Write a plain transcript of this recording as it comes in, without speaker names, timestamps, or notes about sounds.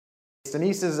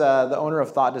Denise is the owner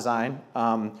of Thought Design,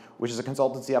 which is a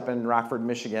consultancy up in Rockford,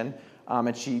 Michigan.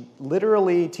 And she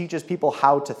literally teaches people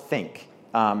how to think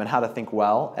and how to think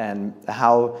well and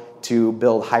how to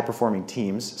build high-performing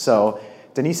teams. So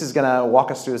Denise is going to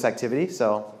walk us through this activity.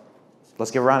 So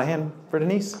let's give a round of hand for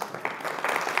Denise.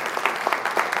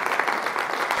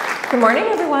 Good morning,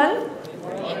 everyone.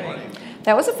 Good morning.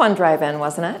 That was a fun drive-in,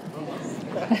 wasn't it?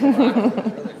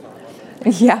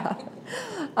 Yeah.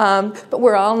 But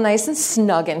we're all nice and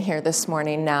snug in here this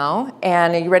morning now.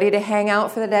 And are you ready to hang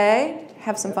out for the day?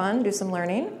 Have some fun, do some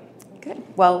learning? Good.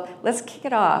 Well, let's kick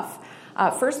it off.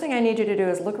 First thing I need you to do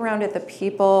is look around at the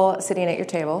people sitting at your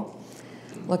table.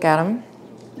 Look at them.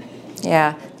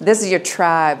 Yeah, this is your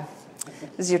tribe.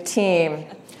 This is your team.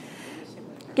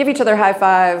 Give each other a high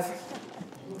five.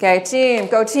 Okay, team,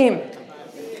 go team.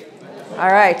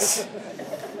 All right.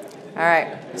 All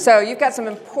right. So you've got some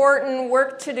important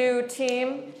work to do,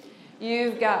 team.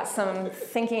 You've got some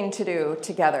thinking to do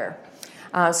together.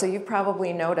 So you've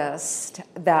probably noticed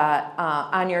that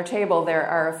on your table there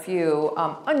are a few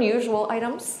unusual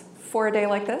items for a day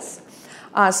like this.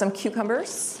 Some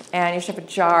cucumbers, and you should have a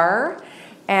jar,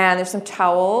 and there's some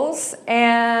towels.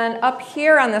 And up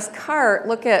here on this cart,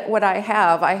 look at what I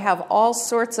have. I have all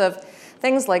sorts of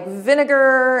things like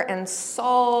vinegar and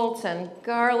salt and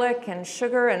garlic and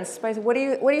sugar and spice. What do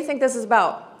you think this is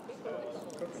about?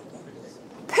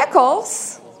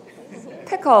 Pickles.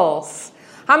 Pickles.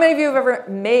 How many of you have ever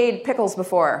made pickles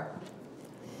before?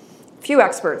 A few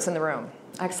experts in the room.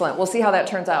 Excellent. We'll see how that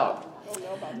turns out. I don't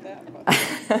know about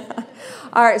that.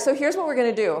 All right, so here's what we're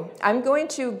going to do. I'm going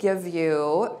to give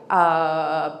you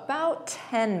about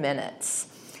 10 minutes,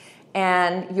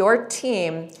 and your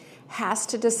team has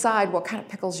to decide what kind of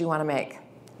pickles you want to make.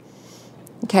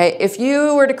 Okay, if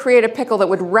you were to create a pickle that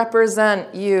would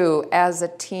represent you as a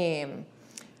team,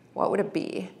 what would it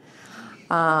be?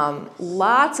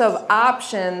 Lots of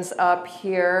options up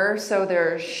here. So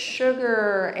there's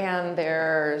sugar, and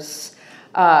there's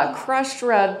crushed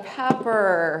red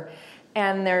pepper,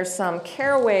 and there's some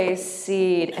caraway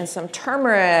seed and some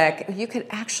turmeric. You could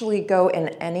actually go in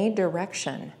any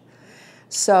direction.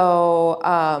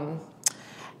 So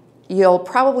you'll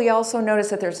probably also notice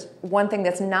that there's one thing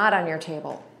that's not on your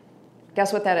table.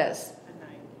 Guess what that is?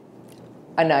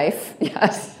 A knife. A knife,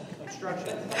 yes.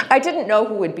 I didn't know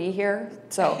who would be here,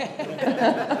 so.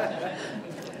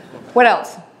 What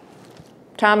else?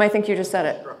 Tom, I think you just said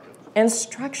it.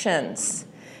 Instructions.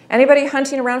 Anybody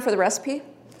hunting around for the recipe?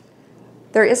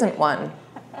 There isn't one.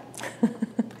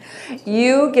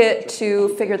 You get to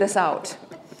figure this out.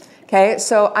 Okay,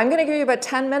 so I'm going to give you about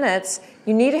 10 minutes.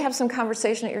 You need to have some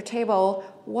conversation at your table.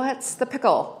 What's the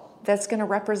pickle that's going to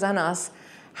represent us?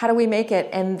 How do we make it?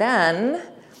 And then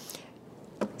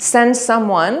send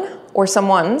someone or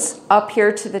someone's up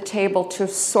here to the table to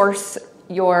source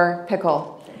your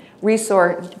pickle.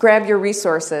 Grab your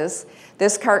resources.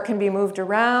 This cart can be moved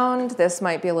around. This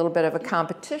might be a little bit of a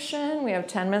competition. We have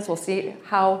 10 minutes. We'll see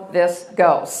how this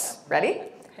goes. Ready?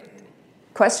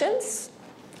 Questions?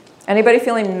 Anybody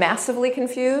feeling massively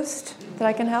confused that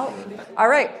I can help? All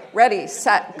right, ready,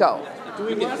 set, go.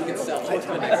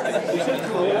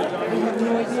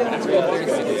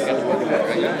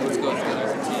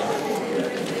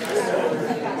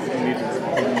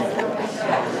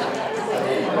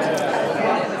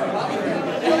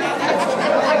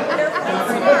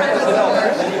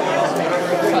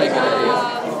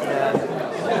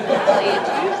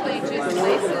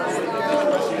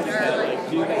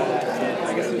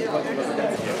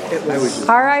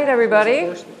 All right,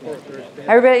 everybody.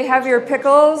 Everybody have your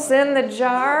pickles in the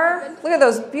jar. Look at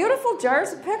those beautiful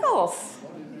jars of pickles.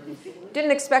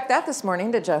 Didn't expect that this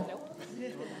morning, did you?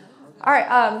 All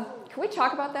right, can we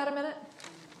talk about that a minute?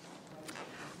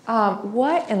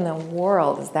 What in the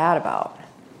world is that about?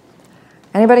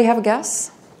 Anybody have a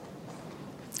guess?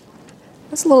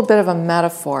 That's a little bit of a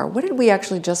metaphor. What did we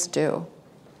actually just do?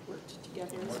 Worked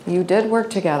together. You did work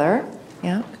together.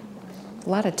 Yeah. A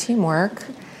lot of teamwork.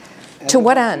 To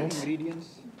what end?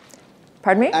 Ingredients.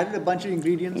 Pardon me? Added a bunch of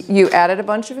ingredients. You added a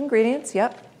bunch of ingredients,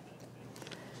 yep.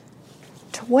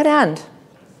 To what end?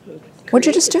 What'd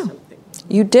you just do?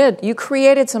 You did. You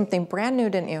created something brand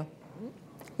new, didn't you?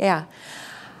 Yeah.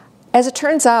 As it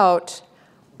turns out,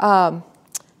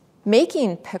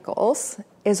 making pickles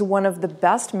is one of the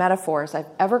best metaphors I've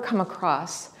ever come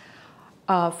across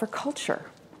for culture.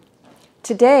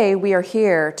 Today, we are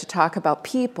here to talk about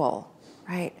people,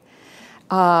 right?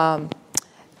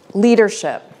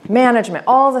 Leadership, management,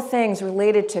 all the things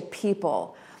related to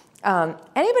people.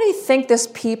 Anybody think this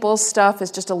people stuff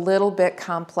is just a little bit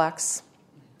complex?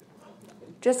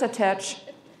 Just a touch?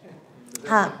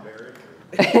 Huh?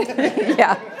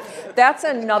 Yeah. That's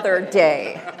another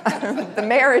day. The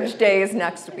marriage day is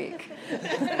next week.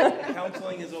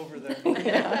 Counseling is over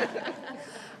there.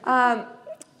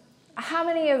 How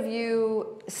many of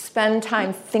you spend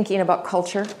time thinking about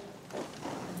culture?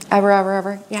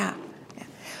 Ever? Yeah.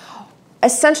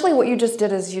 Essentially what you just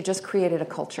did is you just created a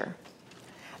culture.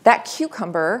 That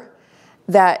cucumber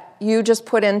that you just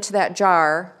put into that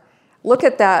jar, look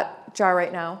at that jar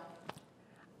right now.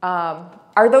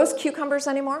 Are those cucumbers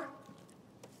anymore?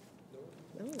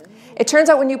 It turns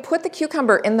out when you put the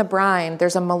cucumber in the brine,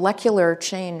 there's a molecular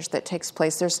change that takes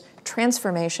place. There's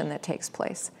transformation that takes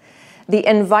place. The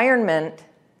environment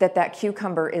that that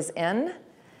cucumber is in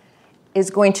is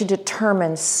going to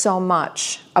determine so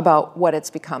much about what it's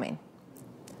becoming.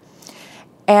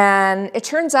 And it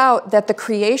turns out that the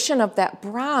creation of that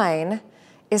brine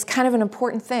is kind of an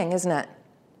important thing, isn't it?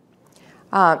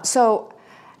 So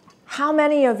how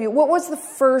many of you, what was the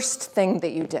first thing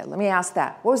that you did? Let me ask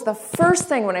that. What was the first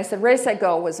thing when I said ready, set,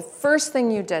 go, was the first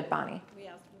thing you did, Bonnie? We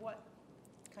asked, what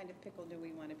kind of pickle do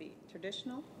we want to be?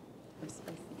 Traditional or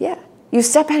spicy? Yeah. You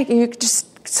step back and you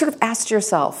just sort of asked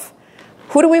yourself,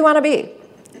 who do we want to be?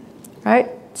 Right?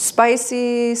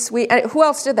 Spicy, sweet. And who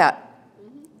else did that?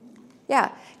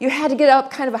 Yeah. You had to get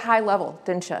up kind of a high level,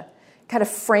 didn't you? Kind of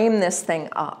frame this thing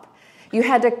up. You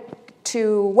had to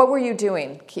what were you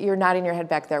doing? You're nodding your head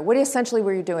back there. What essentially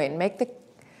were you doing?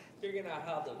 Figuring out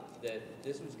how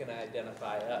this was going to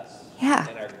identify us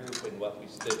and our group and what we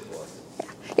stood for.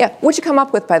 Yeah. What'd you come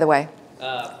up with, by the way?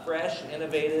 Fresh,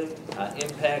 innovative,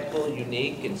 impactful,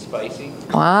 unique, and spicy.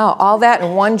 Wow, all that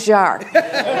in one jar.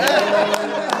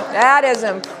 That is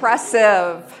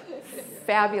impressive.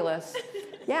 Fabulous.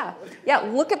 Yeah,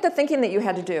 look at the thinking that you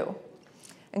had to do.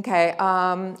 Okay,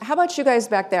 how about you guys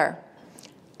back there?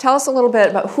 Tell us a little bit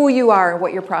about who you are and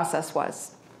what your process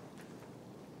was.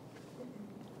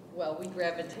 Well, we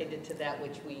gravitated to that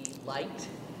which we liked.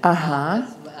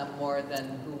 More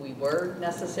than who we were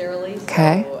necessarily.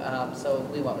 Okay. So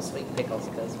we went with sweet pickles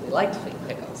because we liked sweet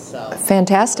pickles. So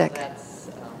fantastic.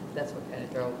 So that's what kind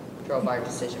of drove our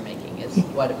decision making, is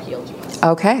what appealed to us.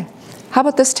 Okay. How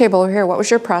about this table over here? What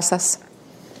was your process?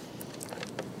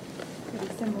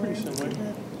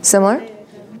 Similar?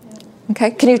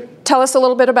 Okay. Can you tell us a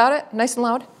little bit about it? Nice and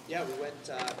loud. Yeah, we went,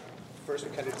 first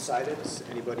we kind of decided, does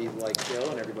anybody like dill?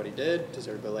 And everybody did. Does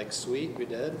everybody like sweet? We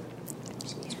did.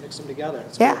 So let's mix them together.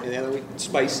 Yeah. And the other week,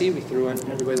 spicy, we threw in,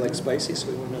 everybody liked spicy, so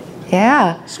we went up.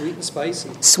 Yeah. Sweet and spicy.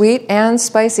 Sweet and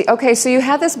spicy. Okay, so you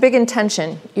had this big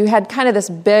intention. You had kind of this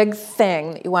big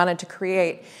thing that you wanted to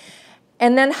create.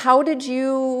 And then how did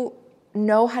you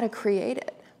know how to create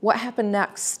it? What happened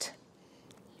next?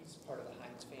 He's part of the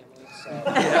Heinz family, so.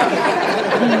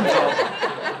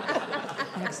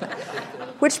 Excellent.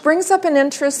 Which brings up an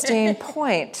interesting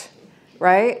point,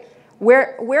 right?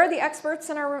 Where are the experts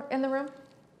in the room?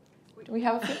 Do we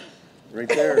have a few? Right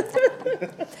there.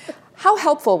 How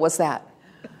helpful was that?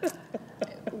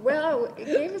 Well, it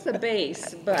gave us a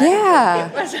base, but Yeah.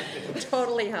 it wasn't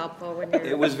totally helpful when you're...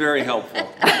 It was very helpful.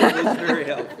 It was very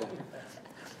helpful.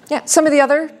 Yeah, some of the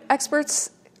other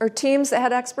experts or teams that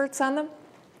had experts on them?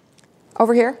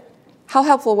 Over here? How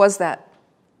helpful was that?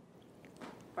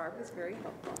 Barb was very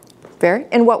helpful. Very?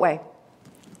 In what way?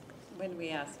 When we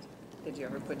asked, did you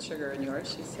ever put sugar in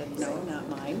yours? She said, no, not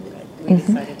mine. But we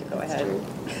decided to go ahead.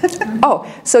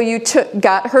 Oh, so you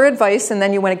got her advice and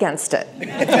then you went against it.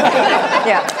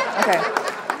 Yeah, okay.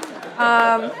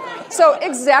 So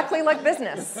exactly like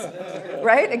business,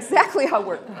 right? Exactly how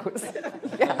work goes.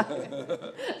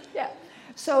 Yeah.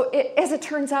 So as it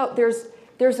turns out,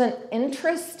 there's an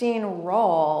interesting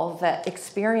role that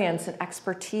experience and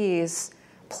expertise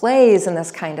plays in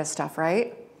this kind of stuff,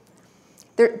 right?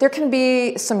 There can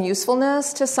be some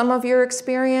usefulness to some of your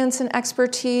experience and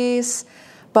expertise,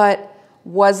 but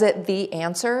was it the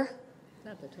answer?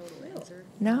 Not the total answer.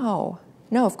 No,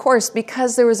 of course,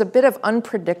 because there was a bit of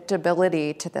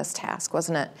unpredictability to this task,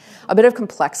 wasn't it? A bit of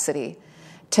complexity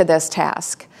to this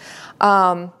task.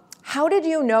 How did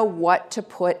you know what to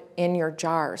put in your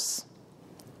jars?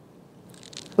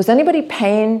 Was anybody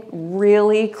paying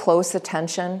really close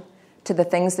attention to the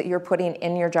things that you're putting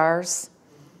in your jars?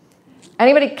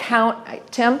 Anybody count?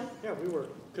 Tim? Yeah, we were,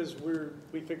 because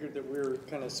we figured that we were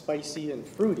kind of spicy and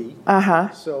fruity. Uh-huh.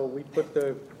 So we put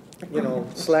the,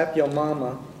 slap your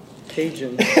mama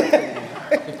Cajun.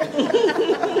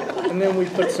 And then we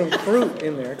put some fruit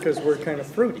in there because we're kind of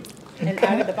fruity. And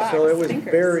out of the box. So it was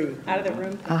thinkers. very, out of the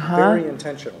room. very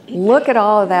intentional. Look at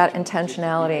all of that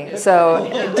intentionality.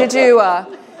 So did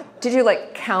you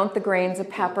like count the grains of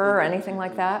pepper or anything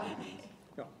like that?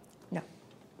 No.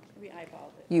 We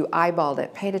eyeballed it. You eyeballed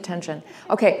it, paid attention.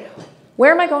 Okay,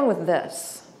 where am I going with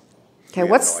this? Okay, We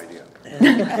have no idea.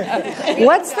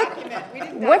 What's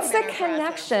the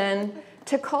connection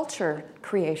to culture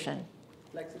creation?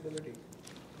 Flexibility.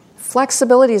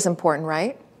 Flexibility is important,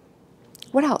 right?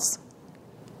 What else?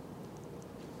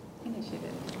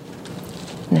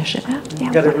 Initiative.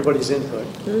 Yeah. Got everybody's input.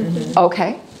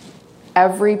 Okay.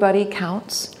 Everybody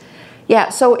counts. Yeah,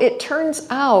 so it turns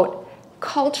out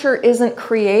culture isn't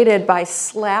created by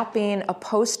slapping a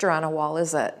poster on a wall,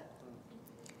 is it?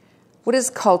 What is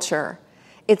culture?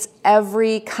 It's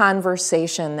every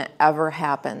conversation that ever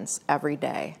happens every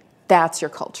day. That's your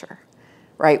culture,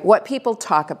 right? What people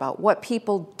talk about, what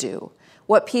people do,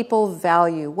 what people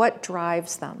value, what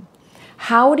drives them.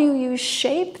 How do you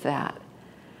shape that?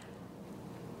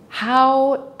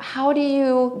 How do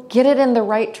you get it in the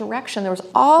right direction? There was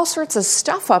all sorts of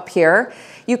stuff up here.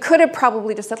 You could have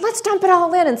probably just said, let's dump it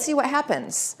all in and see what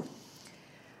happens.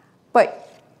 But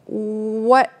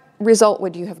what result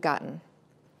would you have gotten?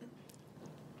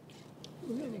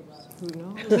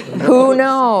 Who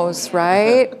knows,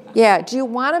 right? Yeah, do you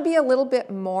want to be a little bit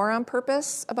more on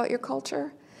purpose about your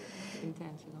culture?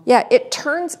 Intentional. Yeah, it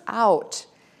turns out,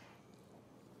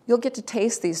 you'll get to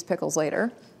taste these pickles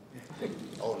later.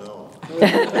 Oh, no.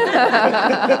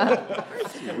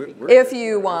 If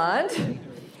you want.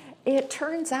 It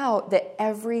turns out that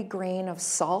every grain of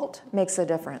salt makes a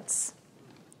difference.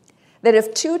 That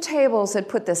if 2 tables had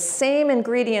put the same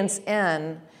ingredients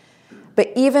in,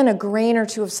 but even a grain or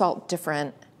 2 of salt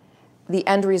different, the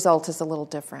end result is a little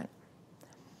different.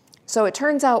 So it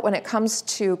turns out when it comes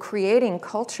to creating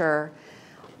culture,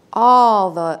 all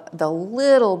the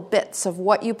little bits of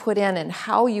what you put in and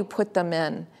how you put them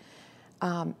in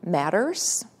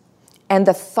matters, and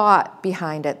the thought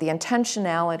behind it, the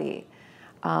intentionality,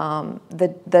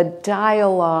 the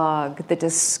dialogue, the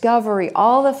discovery,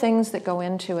 all the things that go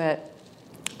into it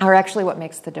are actually what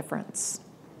makes the difference.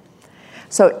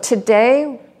 So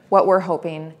today, what we're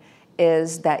hoping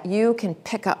is that you can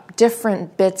pick up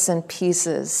different bits and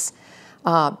pieces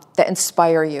that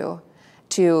inspire you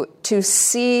to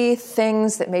see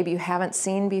things that maybe you haven't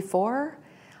seen before,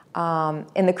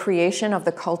 in the creation of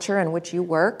the culture in which you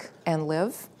work and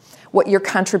live, what your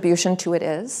contribution to it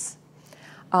is.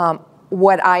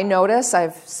 What I notice,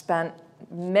 I've spent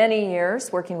many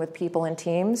years working with people and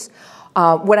teams.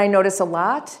 What I notice a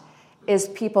lot is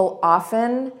people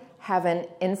often have an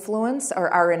influence or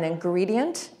are an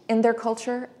ingredient in their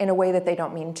culture in a way that they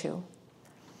don't mean to.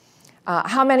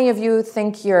 How many of you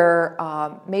think you're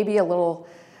maybe a little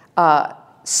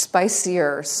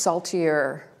spicier,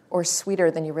 saltier, or sweeter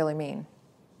than you really mean?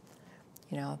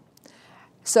 You know,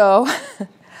 so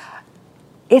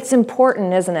it's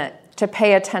important, isn't it, to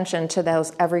pay attention to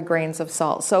those every grains of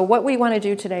salt. So what we want to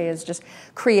do today is just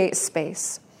create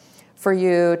space for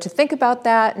you to think about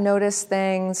that, notice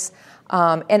things.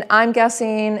 And I'm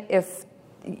guessing if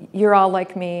you're all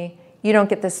like me, you don't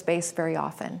get this space very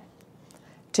often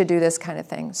to do this kind of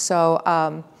thing.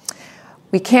 So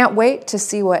we can't wait to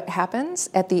see what happens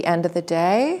at the end of the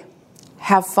day.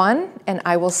 Have fun, and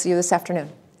I will see you this afternoon.